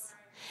spouse?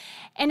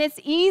 And it's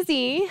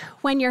easy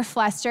when you're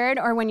flustered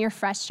or when you're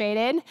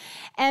frustrated.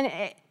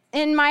 And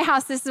in my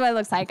house, this is what it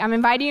looks like. I'm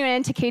inviting you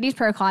into Katy's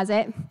prayer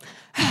closet.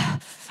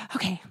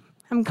 Okay,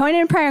 I'm going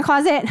in a prayer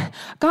closet.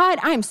 God,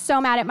 I'm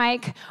so mad at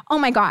Mike. Oh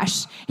my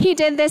gosh, he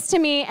did this to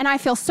me and I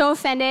feel so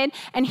offended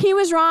and he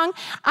was wrong.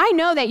 I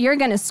know that you're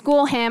gonna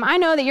school him. I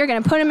know that you're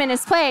gonna put him in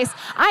his place.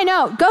 I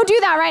know, go do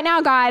that right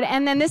now, God.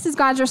 And then this is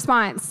God's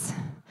response.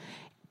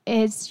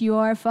 It's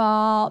your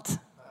fault.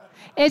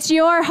 It's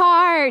your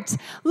heart.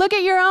 Look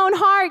at your own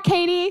heart,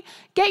 Katy.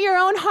 Get your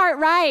own heart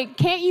right.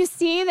 Can't you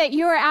see that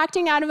you are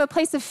acting out of a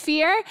place of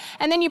fear?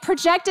 And then you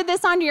projected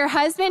this onto your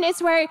husband.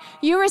 It's where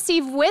you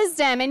receive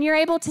wisdom and you're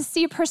able to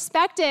see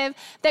perspective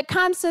that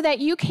comes so that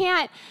you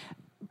can't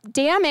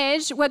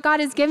damage what God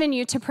has given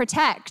you to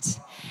protect.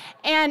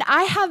 And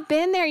I have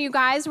been there, you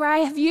guys, where I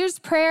have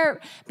used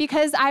prayer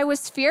because I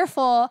was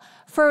fearful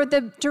for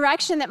the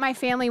direction that my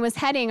family was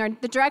heading or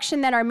the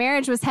direction that our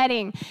marriage was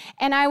heading.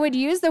 And I would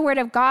use the word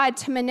of God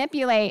to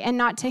manipulate and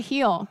not to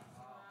heal.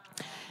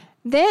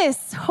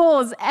 This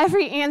holds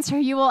every answer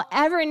you will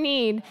ever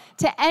need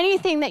to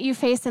anything that you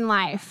face in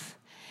life.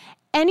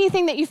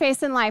 Anything that you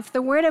face in life,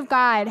 the word of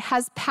God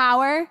has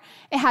power.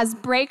 It has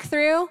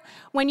breakthrough.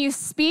 When you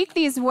speak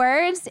these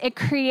words, it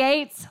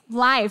creates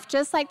life,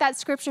 just like that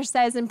scripture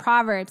says in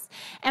Proverbs.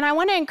 And I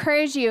want to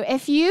encourage you,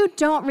 if you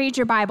don't read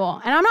your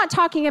Bible, and I'm not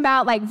talking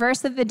about like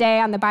verse of the day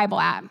on the Bible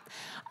app,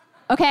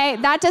 okay?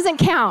 That doesn't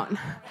count.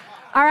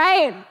 All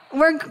right?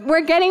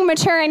 We're getting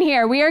mature in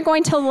here. We are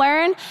going to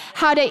learn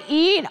how to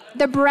eat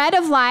the bread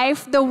of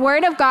life, the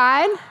word of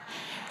God.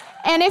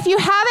 And if you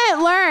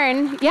haven't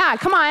learned, yeah,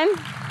 come on.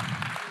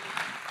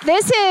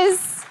 This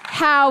is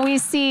how we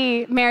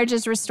see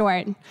marriages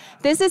restored.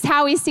 This is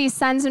how we see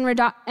sons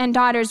and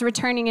daughters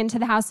returning into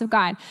the house of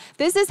God.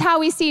 This is how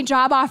we see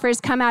job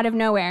offers come out of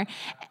nowhere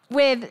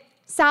with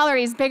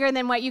salaries bigger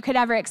than what you could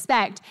ever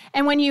expect.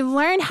 And when you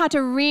learn how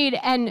to read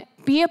and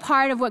be a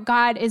part of what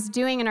God is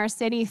doing in our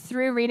city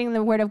through reading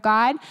the Word of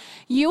God,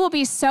 you will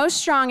be so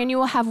strong and you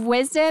will have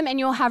wisdom and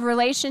you will have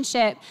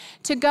relationship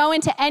to go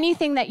into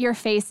anything that you're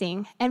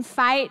facing and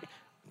fight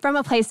from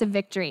a place of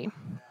victory.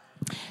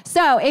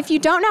 So if you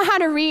don't know how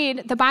to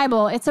read the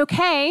Bible, it's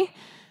okay,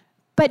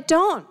 but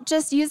don't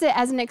just use it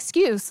as an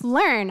excuse.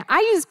 Learn. I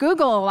use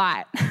Google a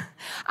lot.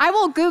 I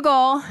will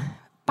Google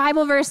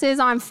Bible verses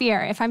on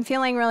fear if I'm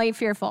feeling really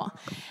fearful.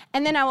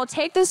 And then I will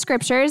take the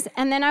scriptures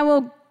and then I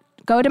will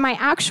go to my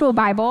actual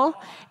Bible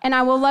and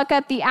I will look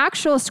up the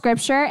actual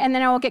scripture and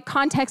then I will get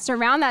context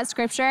around that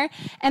scripture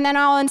and then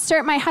I'll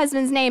insert my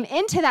husband's name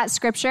into that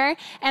scripture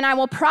and I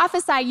will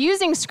prophesy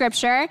using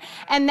scripture,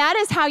 and that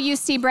is how you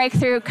see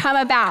breakthrough come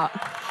about.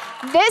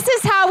 This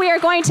is how we are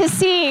going to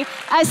see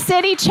a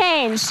city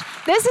change.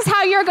 This is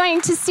how you're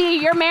going to see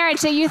your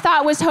marriage that you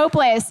thought was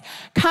hopeless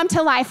come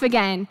to life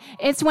again.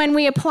 It's when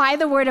we apply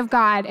the word of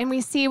God and we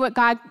see what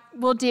God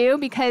will do,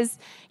 because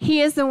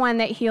he is the one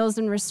that heals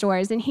and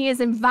restores, and he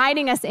is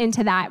inviting us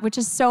into that, which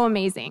is so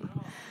amazing.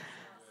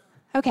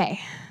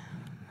 Okay,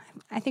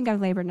 I think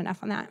I've labored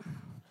enough on that.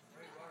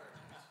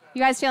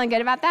 You guys feeling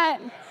good about that?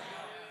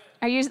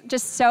 Are you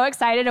just so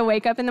excited to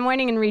wake up in the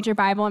morning and read your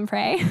Bible and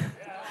pray?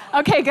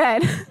 Okay,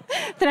 good.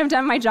 Then I've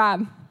done my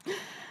job.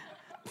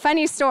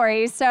 Funny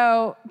story.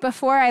 So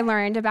before I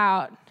learned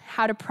about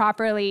how to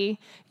properly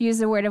use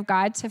the word of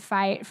God to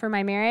fight for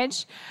my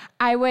marriage,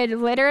 I would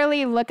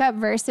literally look up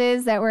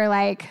verses that were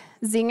like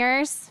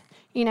zingers,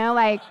 you know,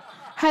 like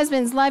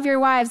husbands, love your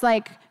wives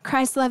like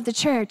Christ loved the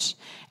church.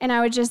 And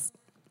I would just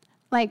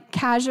like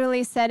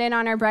casually set it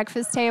on our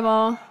breakfast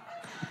table.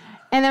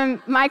 And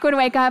then Mike would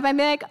wake up and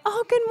be like,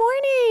 oh,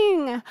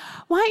 good morning.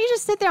 Why don't you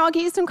just sit there? I'll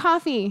get you some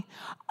coffee.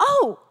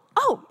 Oh,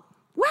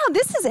 wow,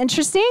 this is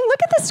interesting. Look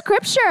at the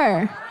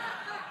scripture.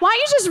 Why don't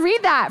you just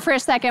read that for a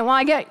second while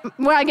I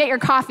get your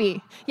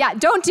coffee? Yeah,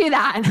 don't do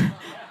that,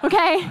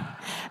 okay?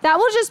 That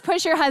will just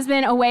push your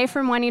husband away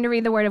from wanting to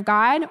read the word of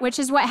God, which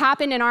is what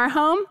happened in our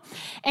home.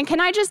 And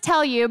can I just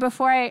tell you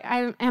before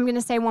I'm going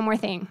to say one more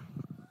thing?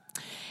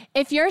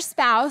 If your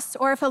spouse,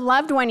 or if a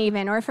loved one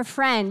even, or if a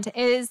friend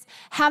is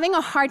having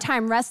a hard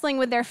time wrestling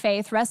with their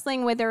faith,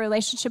 wrestling with their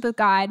relationship with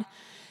God,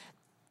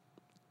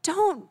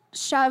 don't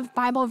shove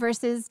Bible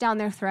verses down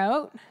their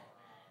throat.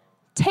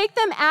 Take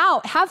them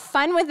out. Have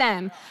fun with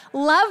them.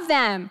 Love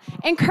them.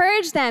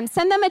 Encourage them.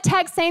 Send them a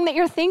text saying that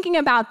you're thinking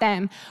about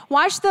them.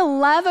 Watch the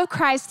love of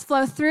Christ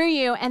flow through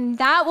you, and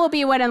that will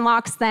be what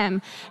unlocks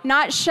them,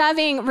 not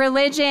shoving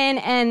religion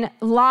and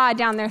law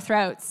down their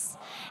throats.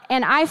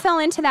 And I fell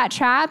into that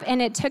trap,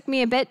 and it took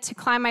me a bit to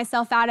climb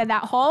myself out of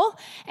that hole.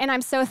 And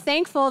I'm so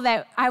thankful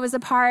that I was a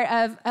part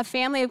of a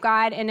family of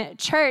God and a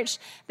church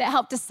that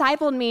helped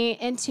disciple me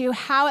into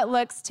how it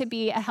looks to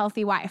be a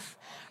healthy wife.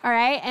 All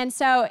right? And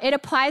so it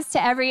applies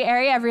to every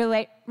area of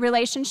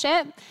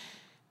relationship.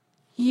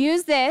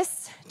 Use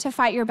this to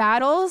fight your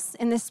battles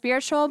in the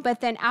spiritual,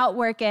 but then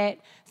outwork it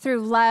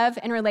through love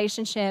and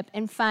relationship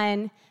and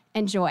fun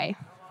and joy.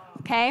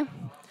 Okay?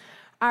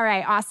 All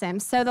right, awesome.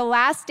 So the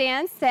last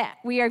dance that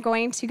we are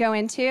going to go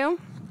into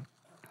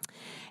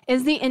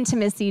is the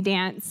intimacy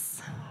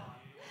dance.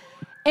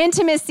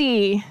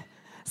 Intimacy.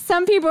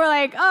 Some people are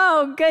like,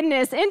 oh,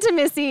 goodness,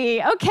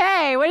 intimacy.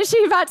 Okay, what is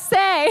she about to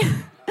say?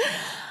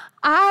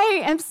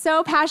 I am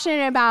so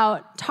passionate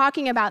about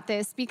talking about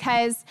this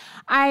because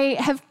I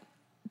have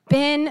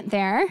been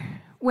there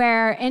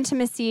where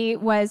intimacy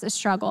was a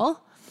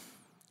struggle.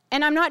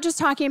 And I'm not just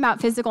talking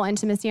about physical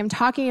intimacy, I'm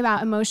talking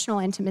about emotional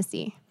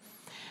intimacy.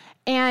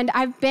 And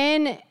I've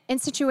been in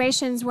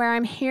situations where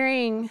I'm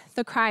hearing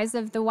the cries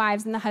of the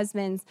wives and the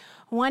husbands,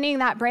 wanting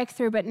that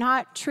breakthrough, but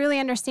not truly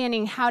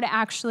understanding how to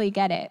actually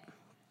get it.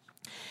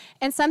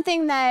 And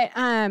something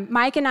that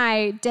Mike and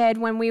I did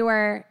when we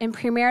were in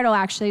premarital,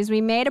 actually, is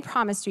we made a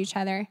promise to each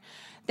other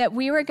that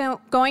we were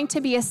going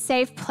to be a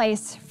safe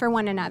place for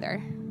one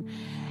another.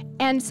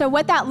 And so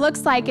what that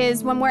looks like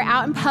is when we're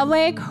out in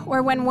public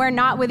or when we're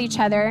not with each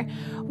other,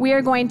 we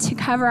are going to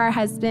cover our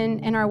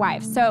husband and our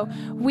wife. So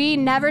we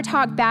never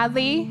talk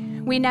badly.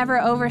 we never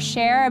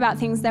overshare about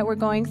things that we're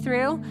going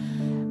through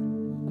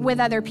with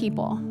other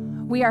people.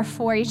 We are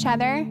for each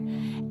other,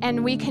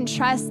 and we can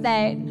trust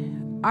that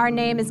our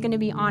name is going to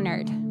be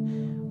honored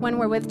when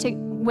we're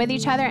with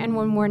each other and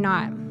when we're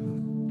not.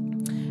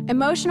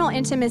 Emotional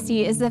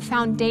intimacy is the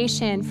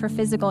foundation for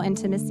physical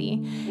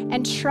intimacy,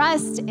 and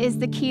trust is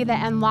the key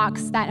that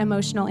unlocks that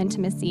emotional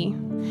intimacy.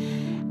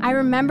 I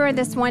remember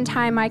this one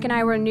time Mike and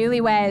I were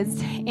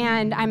newlyweds,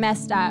 and I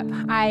messed up.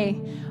 I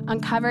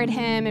uncovered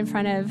him in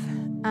front of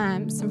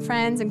some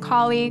friends and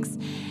colleagues,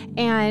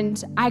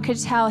 and I could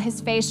tell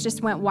his face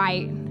just went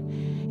white,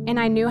 and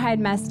I knew I had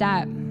messed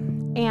up.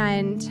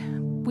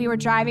 And we were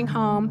driving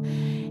home,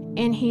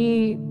 and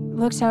he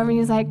looked over and he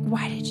was like,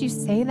 "Why did you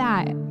say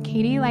that,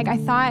 Katie? Like, I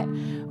thought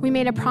we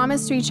made a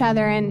promise to each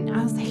other." And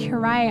I was like, "You're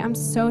right, I'm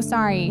so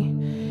sorry."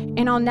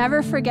 And I'll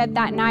never forget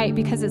that night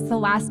because it's the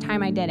last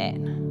time I did it.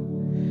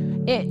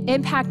 It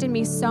impacted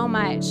me so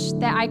much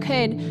that I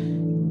could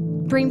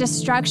bring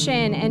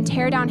destruction and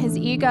tear down his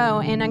ego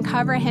and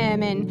uncover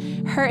him and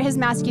hurt his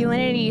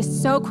masculinity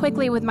so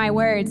quickly with my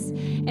words.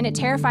 And it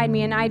terrified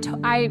me, and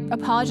I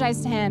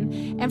apologized to him.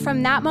 And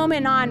from that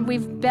moment on,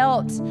 we've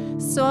built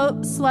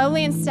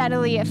slowly and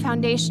steadily a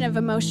foundation of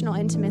emotional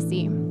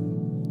intimacy.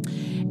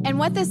 And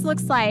what this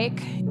looks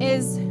like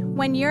is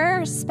when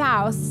your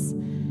spouse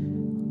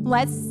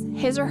lets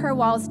his or her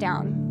walls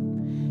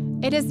down,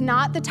 it is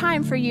not the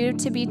time for you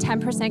to be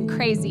 10%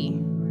 crazy,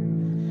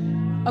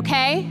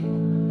 okay?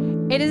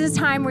 It is a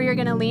time where you're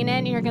gonna lean in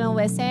and you're gonna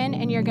listen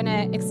and you're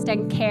gonna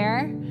extend care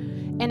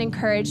and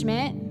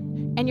encouragement,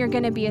 and you're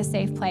gonna be a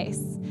safe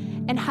place.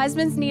 And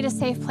husbands need a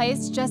safe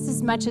place just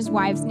as much as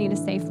wives need a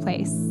safe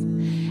place.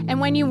 And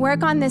when you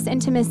work on this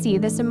intimacy,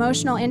 this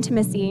emotional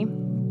intimacy,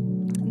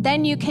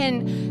 then you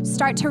can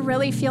start to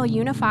really feel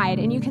unified,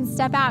 and you can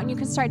step out and you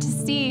can start to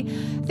see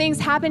things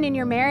happen in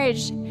your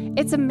marriage.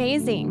 It's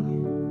amazing.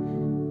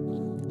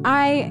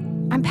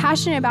 I'm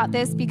passionate about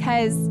this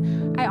because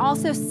I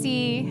also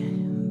see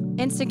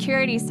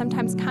insecurities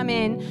sometimes come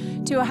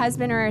in to a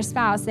husband or a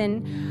spouse,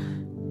 and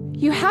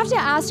you have to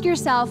ask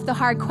yourself the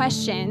hard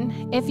question.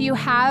 If you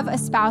have a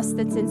spouse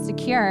that's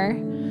insecure,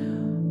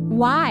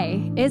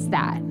 why is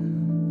that?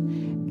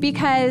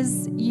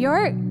 Because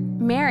your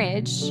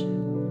marriage,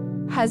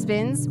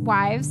 husbands,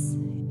 wives,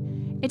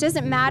 it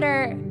doesn't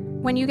matter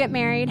when you get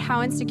married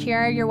how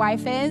insecure your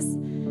wife is.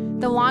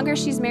 The longer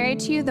she's married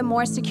to you, the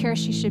more secure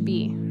she should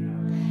be.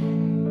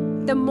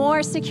 The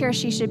more secure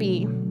she should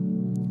be.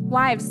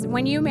 Wives,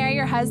 when you marry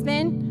your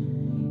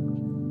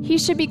husband, he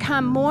should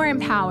become more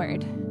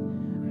empowered,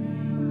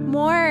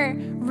 more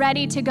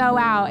ready to go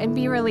out and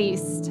be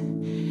released.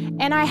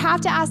 And I have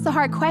to ask the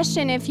hard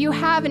question, if you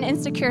have an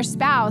insecure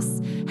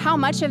spouse, how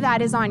much of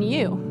that is on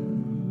you?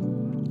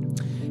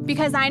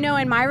 Because I know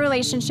in my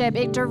relationship,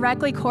 it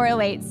directly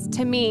correlates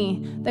to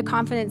me, the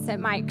confidence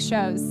that Mike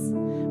shows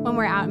when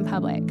we're out in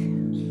public.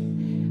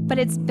 But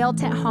it's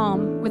built at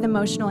home with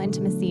emotional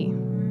intimacy.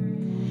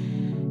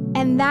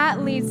 And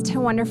that leads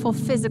to wonderful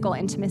physical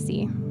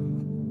intimacy.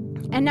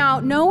 And now,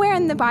 nowhere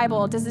in the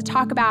Bible does it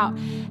talk about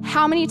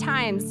how many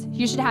times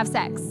you should have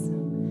sex.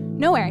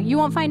 Nowhere. You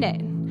won't find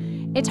it.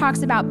 It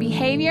talks about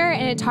behavior,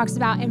 and it talks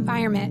about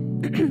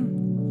environment.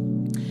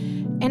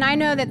 And I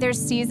know that there's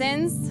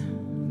seasons,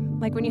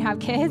 like when you have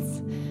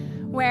kids,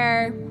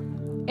 where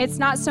it's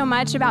not so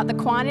much about the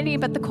quantity,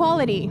 but the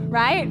quality,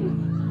 right?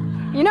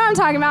 You know what I'm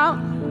talking about.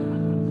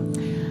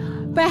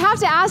 But I have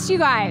to ask you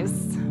guys,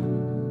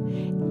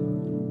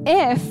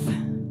 if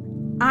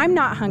I'm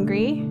not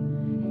hungry,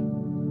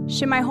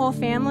 should my whole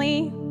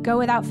family go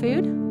without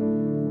food?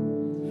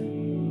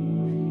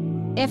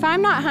 If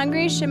I'm not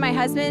hungry, should my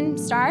husband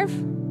starve?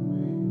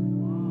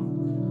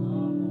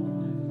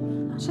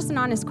 It's just an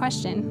honest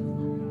question.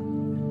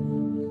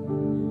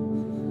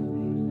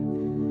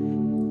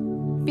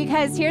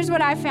 Because here's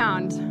what I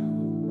found.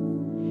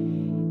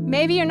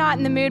 Maybe you're not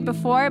in the mood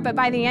before, but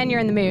by the end,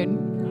 you're in the mood.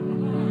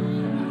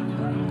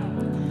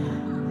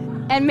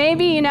 And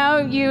maybe,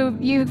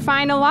 you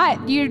find a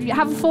lot. You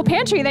have a full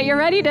pantry that you're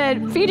ready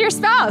to feed your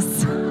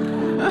spouse.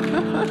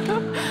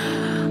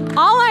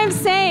 All I'm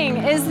saying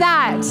is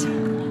that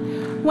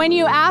when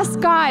you ask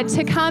God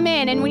to come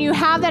in, and when you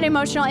have that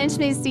emotional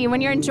intimacy,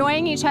 when you're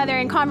enjoying each other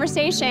in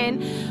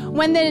conversation,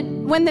 when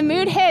the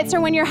mood hits,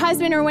 or when your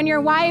husband or when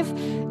your wife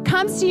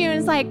comes to you and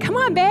is like, "Come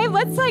on, babe,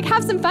 let's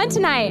have some fun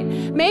tonight."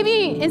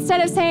 Maybe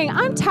instead of saying,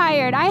 "I'm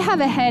tired, I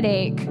have a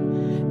headache,"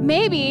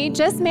 maybe,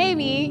 just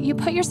maybe, you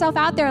put yourself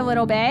out there a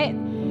little bit,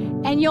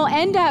 and you'll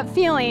end up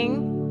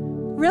feeling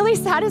really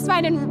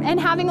satisfied and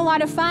having a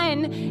lot of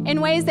fun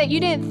in ways that you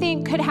didn't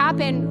think could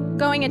happen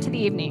going into the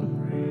evening.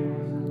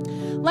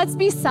 Let's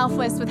be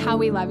selfless with how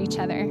we love each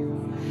other.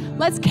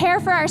 Let's care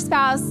for our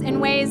spouse in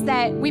ways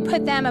that we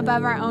put them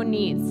above our own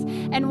needs.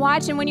 And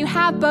watch, and when you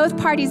have both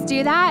parties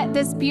do that,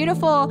 this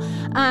beautiful,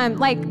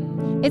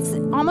 it's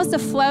almost a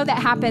flow that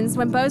happens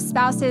when both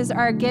spouses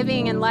are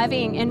giving and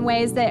loving in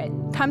ways that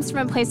comes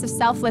from a place of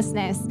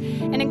selflessness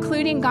and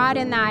including God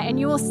in that, and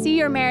you will see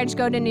your marriage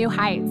go to new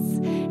heights.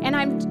 And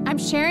I'm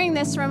sharing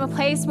this from a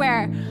place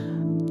where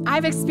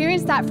I've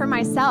experienced that for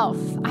myself.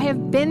 I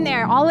have been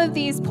there. All of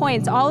these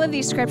points, all of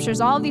these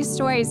scriptures, all of these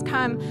stories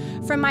come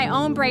from my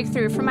own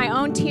breakthrough, from my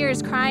own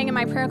tears crying in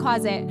my prayer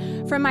closet,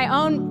 from my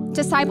own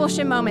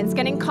discipleship moments,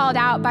 getting called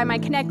out by my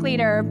Connect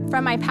leader,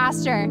 from my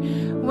pastor,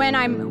 when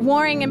I'm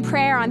warring in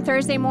prayer on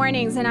Thursday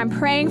mornings and I'm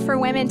praying for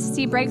women to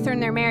see breakthrough in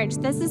their marriage.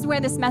 This is where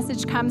this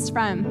message comes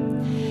from.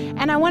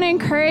 And I want to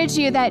encourage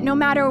you that no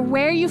matter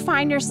where you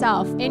find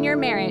yourself in your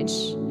marriage,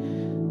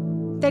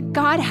 that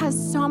God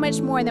has so much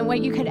more than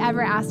what you could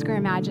ever ask or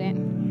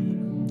imagine.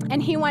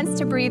 And he wants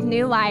to breathe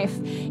new life.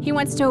 He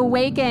wants to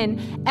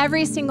awaken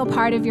every single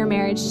part of your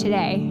marriage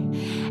today.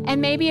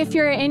 And maybe if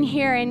you're in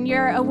here and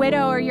you're a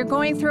widow or you're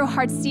going through a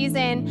hard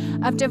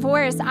season of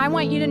divorce, I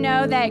want you to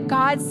know that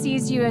God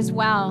sees you as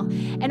well.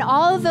 And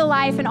all of the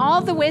life and all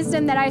of the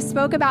wisdom that I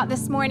spoke about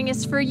this morning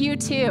is for you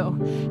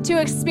too,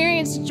 to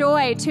experience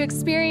joy, to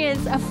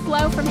experience a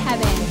flow from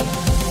heaven.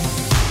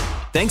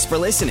 Thanks for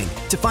listening.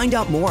 To find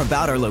out more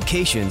about our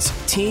locations,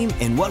 team,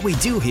 and what we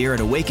do here at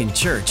Awaken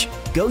Church,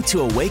 go to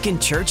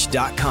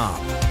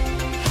awakenchurch.com.